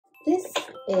This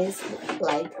is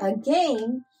like a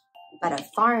game, but a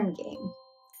farm game.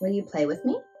 Will you play with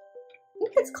me? I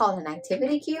think it's called an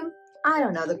activity cube. I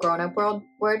don't know the grown-up world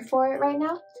word for it right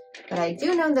now, but I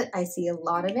do know that I see a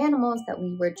lot of animals that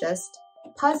we were just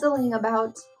puzzling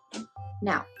about.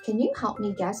 Now, can you help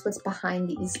me guess what's behind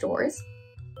these doors?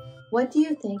 What do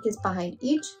you think is behind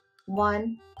each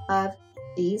one of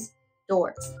these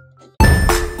doors?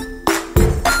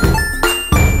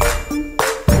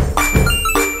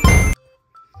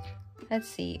 Let's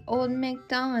see. Old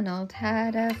McDonald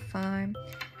had a farm,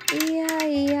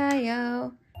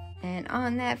 E-I-E-I-O. And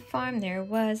on that farm there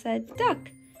was a duck,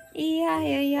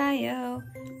 E-I-E-I-O.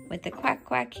 With a quack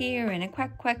quack here and a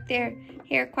quack quack there.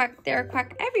 Here quack, there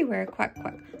quack, everywhere quack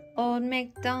quack. Old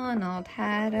McDonald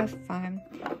had a farm,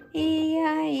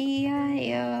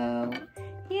 E-I-E-I-O.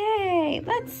 Yay!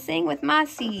 Let's sing with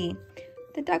Masi.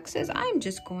 The duck says, I'm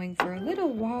just going for a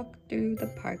little walk through the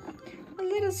park. A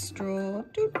little stroll,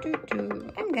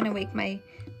 doo-doo-doo. I'm gonna make my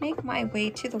way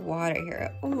to the water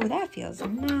here. Oh, that feels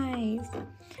nice.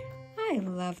 I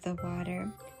love the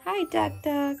water. Hi, duck,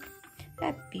 duck.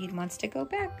 That bead wants to go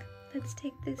back. Let's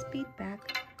take this bead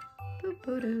back.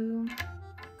 Boo-boo-doo.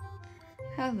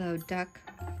 Hello, duck.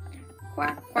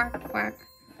 Quack, quack, quack.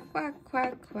 Quack,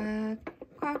 quack, quack.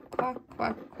 Quack, quack,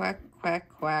 quack, quack, quack,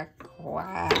 quack,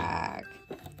 quack.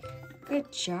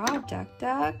 Good job, duck,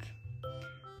 duck.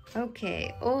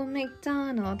 Okay, Old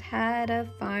McDonald had a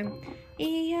farm,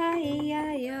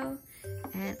 E-I-E-I-O.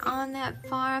 And on that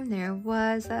farm there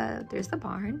was there's the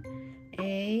barn,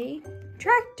 a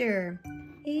tractor,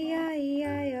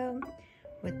 E-I-E-I-O.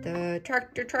 With the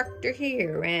tractor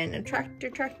here and a tractor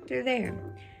there.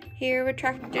 Here a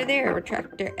tractor, there a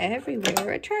tractor,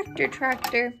 everywhere a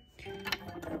tractor.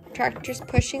 Tractor's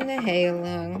pushing the hay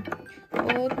along.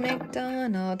 Old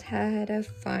McDonald had a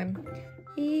farm,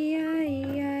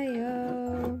 E-I-E-I-O.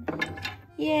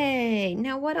 Yay!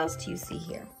 Now what else do you see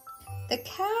here? The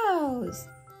cows.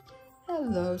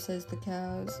 Hello, says the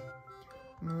cows.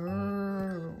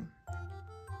 Moo.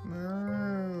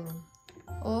 Moo.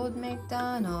 Old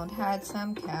McDonald had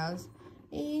some cows,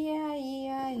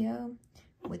 E-I-E-I-O.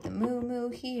 With a moo-moo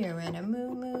here and a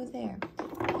moo-moo there.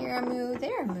 Here a moo,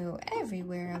 there a moo,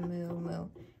 everywhere a moo-moo.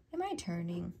 Am I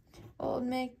turning? Old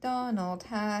McDonald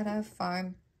had a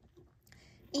farm,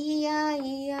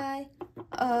 E-I-E-I-O.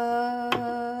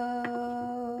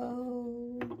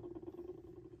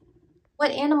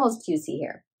 What animals do you see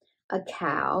here? A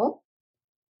cow,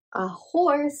 a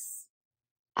horse,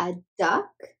 a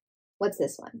duck. What's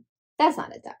this one? That's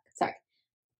not a duck, sorry.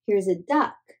 Here's a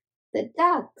duck. The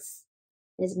ducks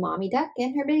is Mommy Duck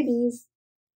and her babies.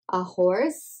 A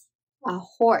horse, a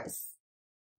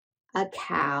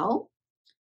cow,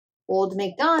 Old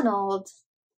McDonald.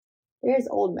 There's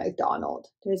Old McDonald.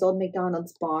 There's Old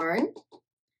McDonald's barn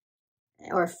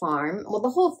or farm. Well,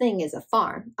 the whole thing is a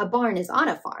farm. A barn is on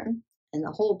a farm, and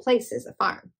the whole place is a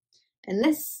farm. And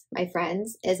this, my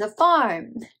friends, is a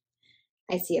farm.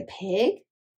 I see a pig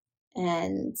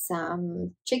and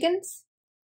some chickens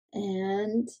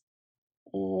and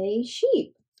a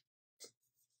sheep.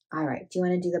 All right, do you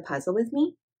want to do the puzzle with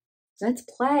me? Let's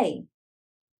play.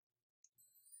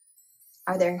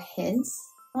 Are there hints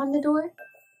on the door?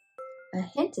 A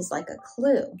hint is like a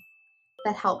clue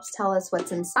that helps tell us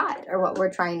what's inside or what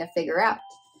we're trying to figure out.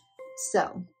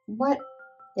 So, what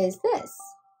is this?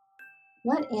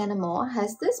 What animal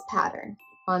has this pattern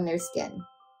on their skin?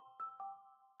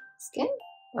 Skin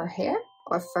or hair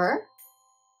or fur?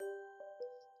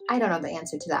 I don't know the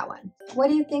answer to that one. What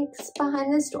do you think's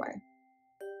behind this door?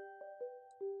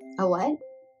 A what?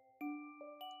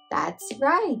 That's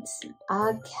right,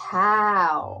 a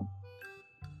cow.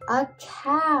 A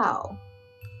cow.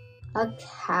 A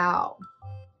cow.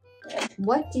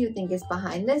 What do you think is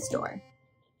behind this door?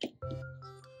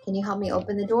 Can you help me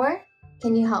open the door?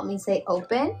 Can you help me say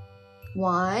open?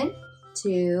 1,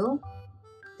 2,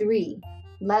 3.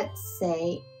 Let's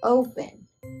say open.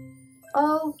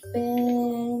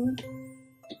 Open.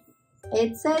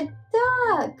 It's a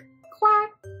duck.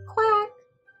 Quack, quack,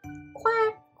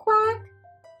 quack, quack.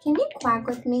 Can you quack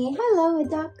with me? Hello, a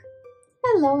duck.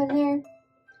 Hello in there.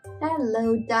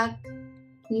 Hello, duck.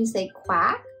 Can you say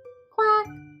quack, quack,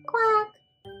 quack,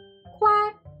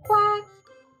 quack, quack?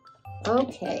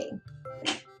 Okay.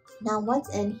 Now what's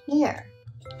in here?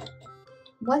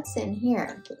 What's in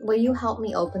here? Will you help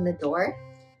me open the door?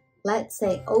 Let's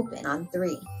say open on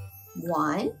 3.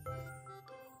 1,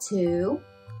 2,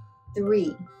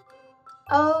 3.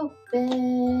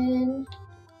 Open.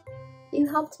 You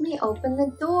helped me open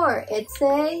the door. It's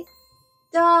a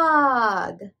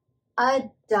dog.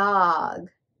 A dog.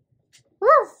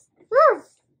 Roof,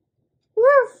 roof,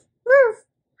 roof, roof.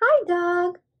 Hi,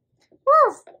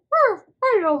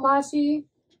 Hello, Masi.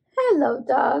 Hello,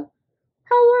 dog.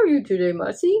 How are you today,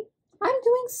 Masi? I'm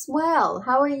doing swell.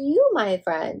 How are you, my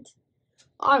friend?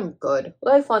 I'm good.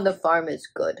 Life on the farm is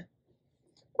good.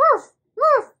 Ruff,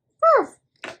 ruff, ruff.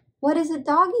 What does a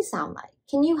doggy sound like?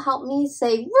 Can you help me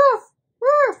say ruff,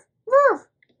 ruff, ruff?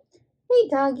 Hey,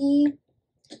 doggy.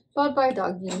 Bye-bye,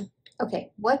 doggy.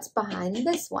 Okay, what's behind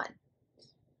this one?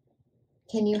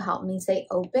 Can you help me say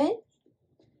open?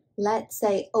 Let's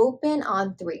say open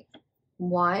on 3.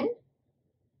 1,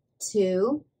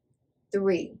 2,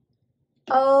 3.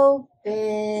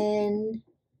 Open.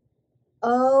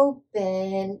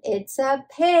 Open. It's a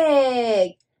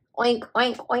pig. Oink,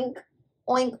 oink, oink.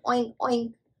 Oink, oink,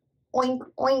 oink. Oink,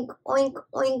 oink, oink,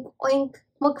 oink, oink.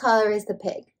 What color is the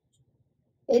pig?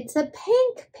 It's a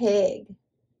pink pig.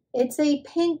 It's a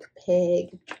pink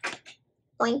pig.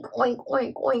 Oink, oink,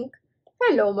 oink, oink.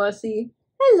 Hello, Masi.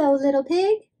 Hello, little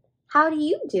pig. How do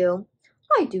you do?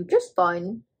 I do just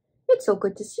fine. It's so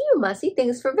good to see you, Masi.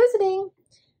 Thanks for visiting.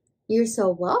 You're so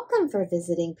welcome for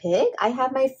visiting, Pig. I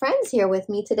have my friends here with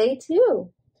me today, too.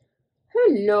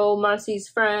 Hello, Masi's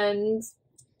friends.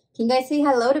 Can you guys say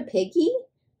hello to Piggy?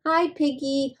 Hi,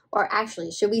 Piggy. Or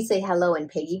actually, should we say hello in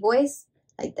Piggy voice?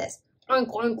 Like this.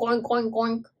 Oink, oink, oink, oink,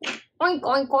 oink. Oink,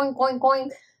 oink, oink, oink,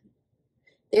 oink.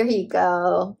 There you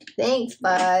go. Thanks,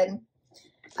 bud.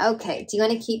 Okay, do you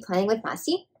want to keep playing with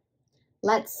Masi?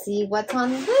 Let's see what's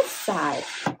on this side.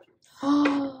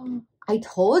 Oh, I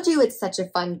told you it's such a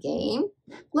fun game.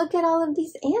 Look at all of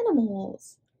these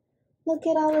animals. Look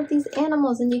at all of these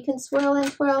animals, and you can swirl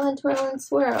and twirl and twirl and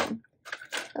swirl.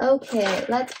 Okay,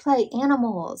 let's play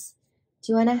animals.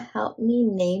 Do you want to help me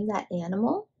name that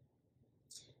animal?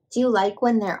 Do you like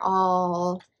when they're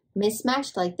all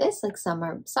mismatched like this? Like some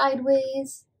are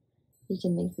sideways. You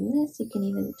can make them this. You can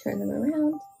even turn them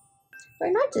around. Or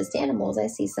not just animals. I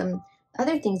see some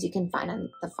other things you can find on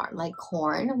the farm, like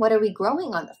corn. What are we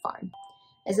growing on the farm?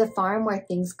 Is a farm where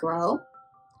things grow?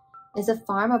 Is a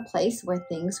farm a place where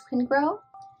things can grow?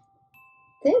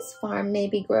 This farm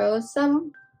maybe grows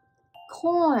some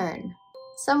corn.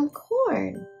 Some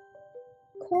corn.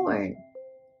 Corn.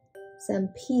 Some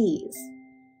peas.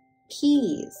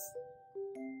 Peas.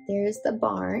 There's the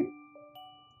barn.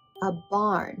 A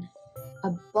barn.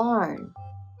 A barn.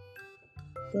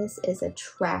 This is a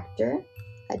tractor.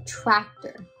 A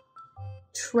tractor.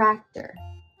 Tractor.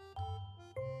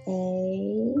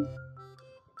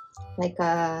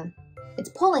 It's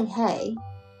pulling hay.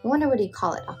 I wonder what do you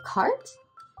call it? A cart?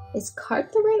 Is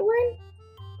cart the right word?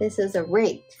 This is a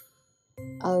rake.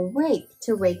 A rake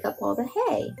to rake up all the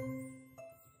hay.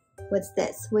 What's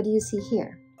this? What do you see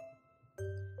here?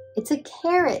 It's a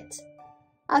carrot.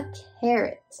 A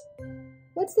carrot.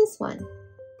 What's this one?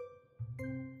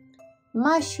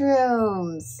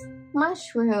 Mushrooms.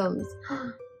 Mushrooms.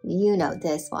 You know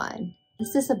this one.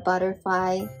 Is this a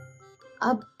butterfly?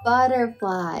 A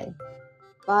butterfly.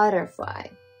 Butterfly.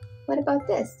 What about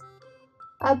this?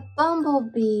 A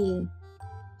bumblebee.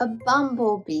 A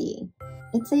bumblebee.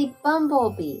 It's a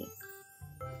bumblebee.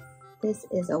 This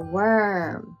is a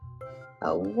worm.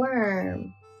 A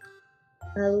worm.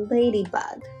 A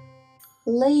ladybug.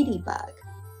 Ladybug.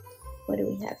 What do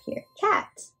we have here?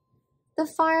 Cat. The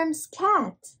farm's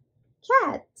cat.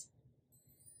 Cat.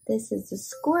 This is a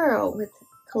squirrel with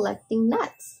collecting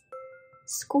nuts.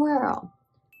 Squirrel.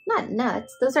 Not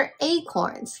nuts. Those are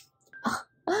acorns.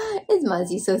 Oh, is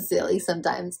Muzzy so silly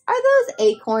sometimes? Are those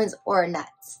acorns or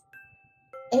nuts?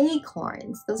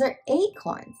 Acorns. Those are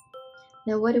acorns.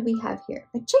 Now what do we have here?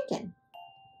 A chicken.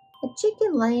 A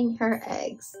chicken laying her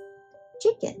eggs.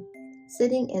 Chicken.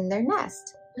 Sitting in their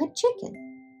nest. A chicken.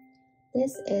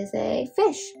 This is a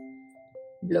fish.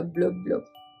 Blub, blub, blub.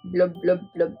 Blub, blub,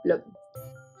 blub, blub.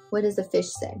 What does the fish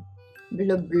say?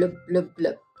 Blub, blub, blub,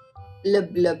 blub.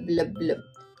 Blub, blub, blub, blub.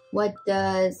 What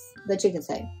does the chicken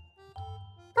say?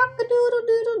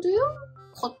 Cock-a-doodle-doodle-doo.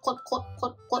 Cluck, cluck, cluck,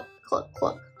 cluck, cluck, cluck,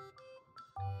 cluck.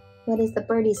 What does the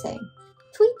birdie say?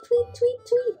 Tweet, tweet, tweet,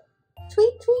 tweet.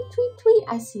 Tweet, tweet, tweet, tweet.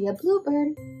 I see a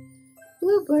bluebird.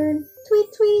 Bluebird.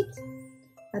 Tweet, tweet.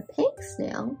 A pink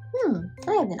snail?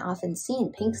 I haven't often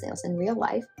seen pink snails in real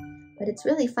life, but it's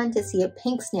really fun to see a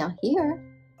pink snail here.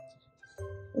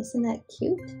 Isn't that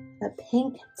cute? A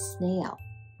pink snail.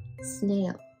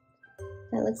 Snail.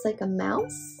 That looks like a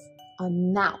mouse. A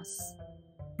mouse.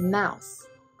 Mouse.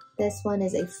 This one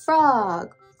is a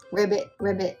frog. Ribbit,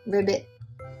 ribbit, ribbit.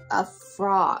 A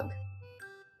frog.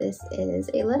 This is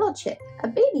a little chick. A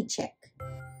baby chick.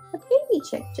 A baby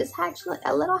chick just hatched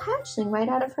a little hatchling right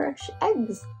out of her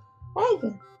eggs.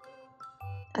 Egg.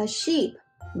 A sheep.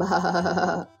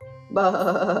 Bah,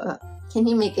 bah. Can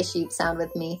you make a sheep sound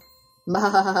with me?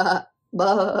 Bah,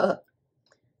 bah.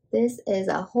 This is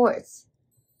a horse.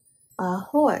 A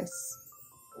horse.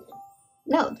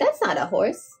 No, that's not a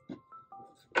horse.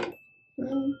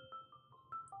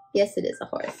 Yes, it is a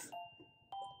horse.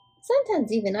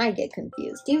 Sometimes even I get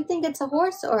confused. Do you think it's a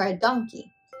horse or a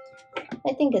donkey?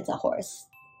 I think it's a horse.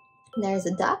 There's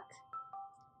a duck,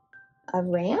 a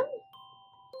ram,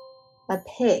 a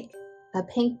pig, a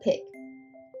pink pig,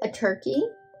 a turkey,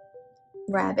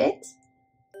 rabbit,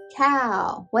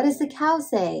 cow. What does the cow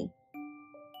say?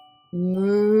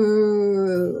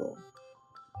 Moo.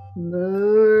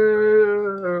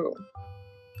 Moo.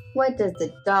 What does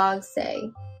the dog say?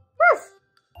 Woof.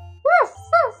 Woof,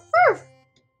 woof, woof.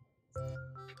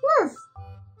 Woof.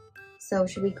 So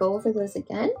should we go over those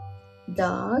again?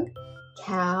 Dog,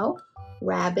 cow,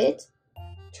 rabbit,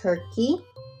 turkey,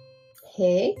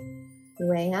 pig,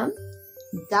 ram,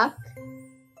 duck,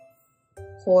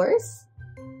 horse,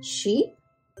 sheep,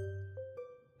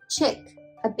 chick,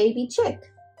 a baby chick,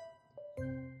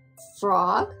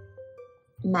 frog,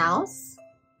 mouse,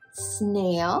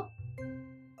 snail,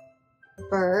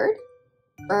 bird,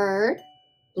 bird,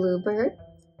 bluebird,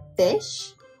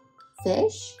 fish,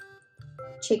 fish,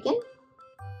 chicken,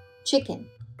 chicken,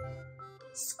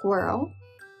 squirrel,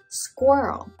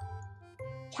 squirrel,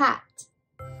 cat,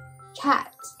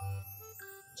 cat,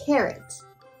 carrot,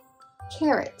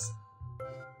 carrot,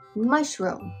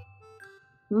 mushroom,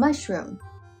 mushroom,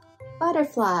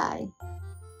 butterfly,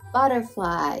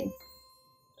 butterfly,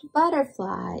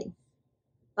 butterfly,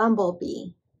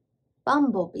 bumblebee,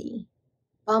 bumblebee,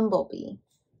 bumblebee,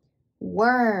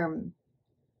 worm,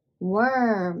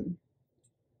 worm,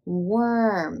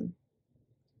 worm,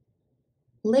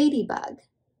 ladybug,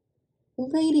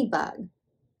 ladybug,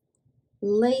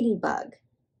 ladybug,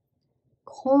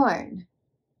 corn,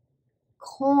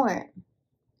 corn,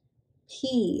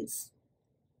 peas,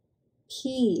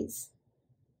 peas,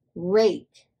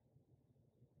 rake,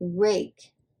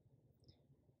 rake,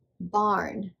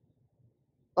 barn,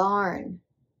 barn,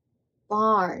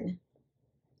 barn,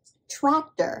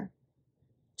 tractor,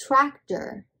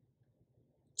 tractor,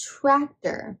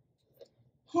 tractor,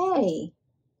 hay,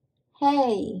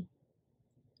 hay,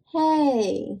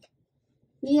 hay.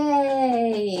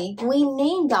 Yay! We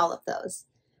named all of those.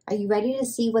 Are you ready to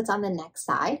see what's on the next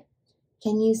side?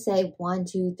 Can you say 1,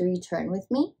 2, 3, turn with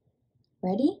me?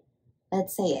 Ready?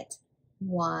 Let's say it.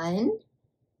 1,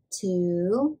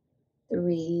 2,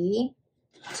 3,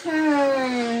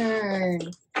 turn,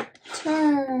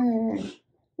 turn.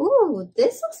 Ooh,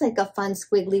 this looks like a fun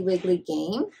squiggly wiggly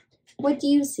game. What do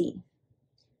you see?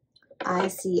 I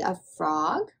see a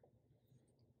frog,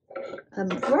 a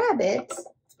rabbit,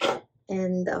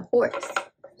 and a horse.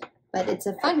 But it's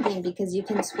a fun game because you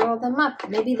can swirl them up.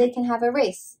 Maybe they can have a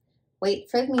race. Wait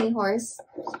for me, horse.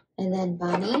 And then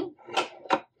bunny.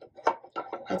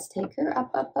 Let's take her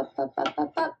up, up, up, up, up,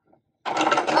 up, up.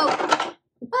 Oh,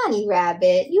 bunny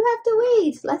rabbit, you have to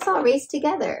wait. Let's all race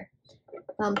together.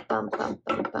 Bump, bump, bump,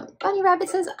 bump, bump. Bunny rabbit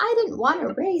says, I didn't want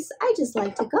to race. I just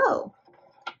like to go.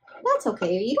 That's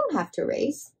okay. You don't have to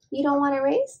race. You don't want to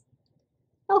race?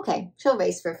 Okay, she'll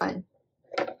race for fun.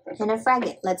 And a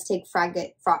frogget. Let's take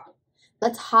frogget, frog.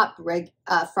 Let's hop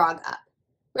frog up.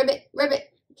 Ribbit,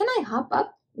 ribbit. Can I hop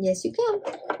up? Yes, you can.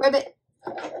 Ribbit,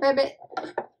 ribbit,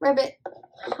 ribbit.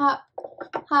 Hop,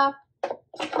 hop,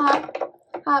 hop,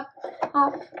 hop,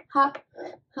 hop, hop,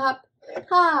 hop,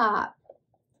 hop.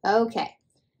 Okay.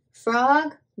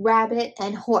 Frog, rabbit,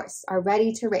 and horse are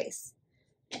ready to race.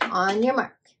 On your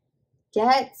mark.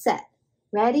 Get set.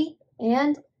 Ready?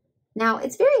 And now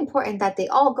it's very important that they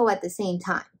all go at the same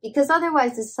time because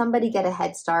otherwise does somebody get a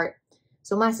head start?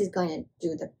 So Masi's going to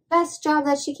do the best job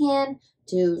that she can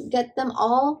to get them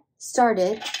all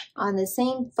started on the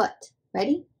same foot.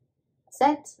 Ready?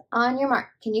 Set. On your mark.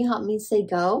 Can you help me say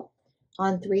go?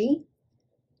 On 3.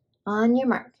 On your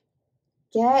mark.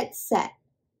 Get set.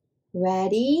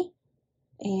 Ready?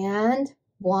 And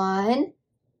 1,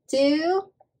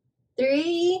 2,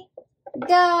 3,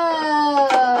 go!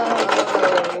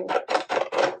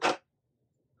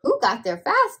 Who got there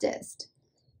fastest?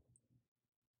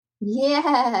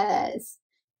 Yes!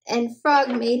 And Frog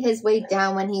made his way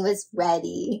down when he was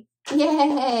ready.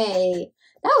 Yay!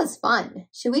 That was fun.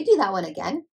 Should we do that one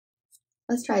again?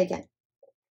 Let's try again.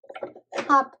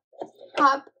 Hop,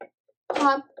 hop,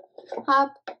 hop,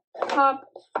 hop, hop,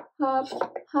 hop,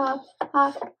 hop,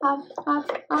 hop, hop,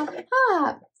 hop, hop,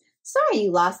 hop. Sorry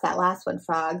you lost that last one,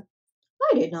 Frog.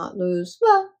 I did not lose.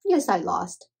 Well, yes, I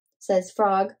lost, says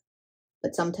Frog.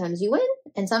 But sometimes you win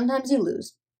and sometimes you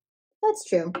lose. That's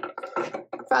true.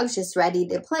 Frog's just ready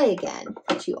to play again,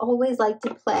 but you always like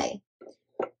to play.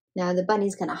 Now the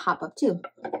bunny's gonna hop up too.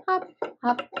 Hop,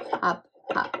 hop, hop,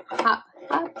 hop, hop,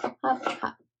 hop, hop,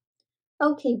 hop.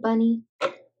 Okay, Bunny.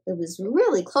 It was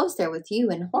really close there with you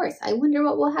and horse. I wonder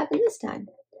what will happen this time.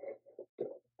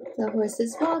 The horse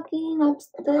is walking up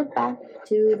the back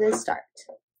to the start.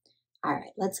 All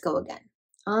right, let's go again.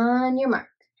 On your mark.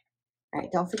 All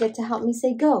right, don't forget to help me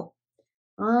say go.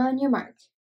 On your mark.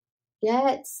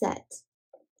 Get set.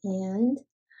 And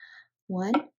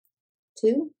 1,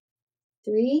 2,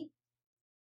 3,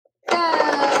 go!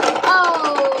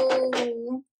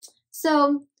 Oh!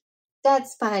 So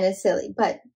that's kind of silly,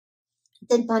 but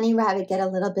did Bunny Rabbit get a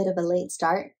little bit of a late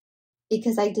start?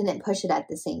 Because I didn't push it at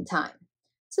the same time.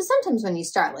 So sometimes when you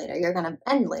start later, you're going to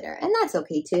end later, and that's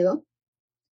okay too.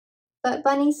 But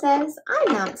Bunny says,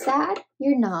 I'm not sad.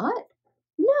 You're not?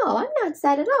 No, I'm not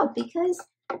sad at all because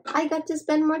I got to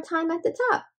spend more time at the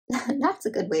top. That's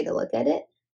a good way to look at it.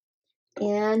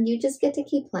 And you just get to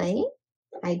keep playing.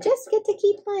 I just get to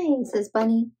keep playing, says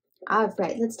Bunny. All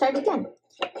right, let's start again.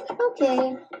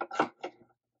 Okay.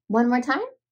 One more time?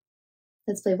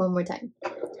 Let's play one more time.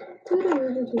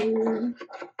 Here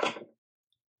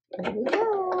we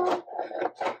go.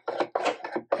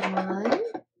 1,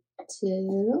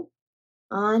 2,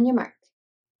 on your mark.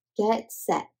 Get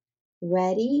set.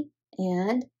 Ready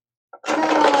and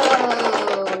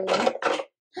go.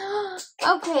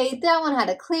 Okay, that one had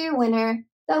a clear winner.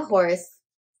 The horse.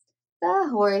 The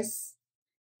horse.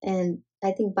 And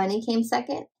I think Bunny came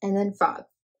second, and then Frog.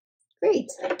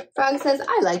 Great. Frog says,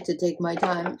 I like to take my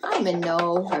time. I'm in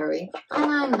no hurry,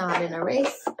 and I'm not in a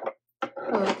race.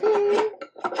 Okay.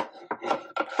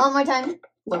 One more time.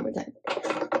 One more time.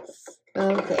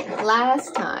 Okay,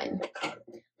 last time.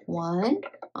 1,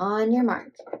 on your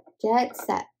mark. Get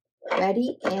set.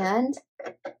 Ready, and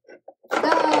go!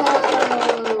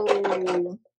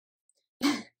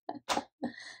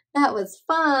 That was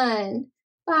fun.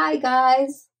 Bye,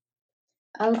 guys.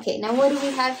 Okay, now what do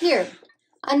we have here?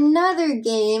 Another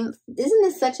game. Isn't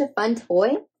this such a fun toy?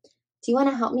 Do you want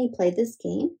to help me play this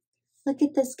game? Look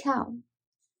at this cow.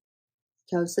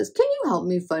 Cow says, can you help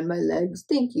me find my legs?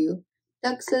 Thank you.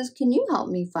 Duck says, can you help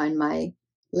me find my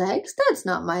legs? That's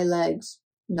not my legs.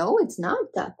 No, it's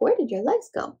not, Duck. Where did your legs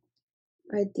go?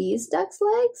 Are these Duck's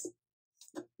legs?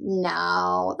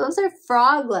 No, those are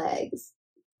frog legs.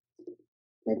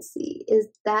 Let's see. Is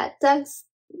that Duck's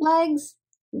legs?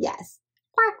 Yes.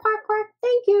 Quack, quack, quack.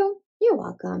 Thank you. You're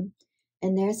welcome.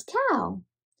 And there's Cow.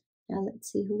 Now let's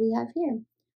see who we have here.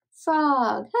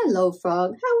 Frog. Hello,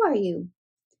 Frog. How are you?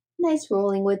 Nice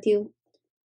rolling with you.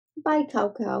 Bye, Cow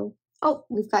Cow. Oh,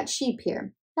 we've got Sheep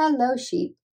here. Hello,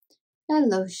 Sheep.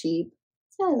 Hello, Sheep.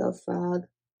 Hello, Frog.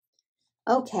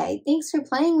 Okay, thanks for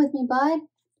playing with me, bud.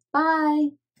 Bye.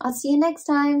 I'll see you next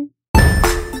time.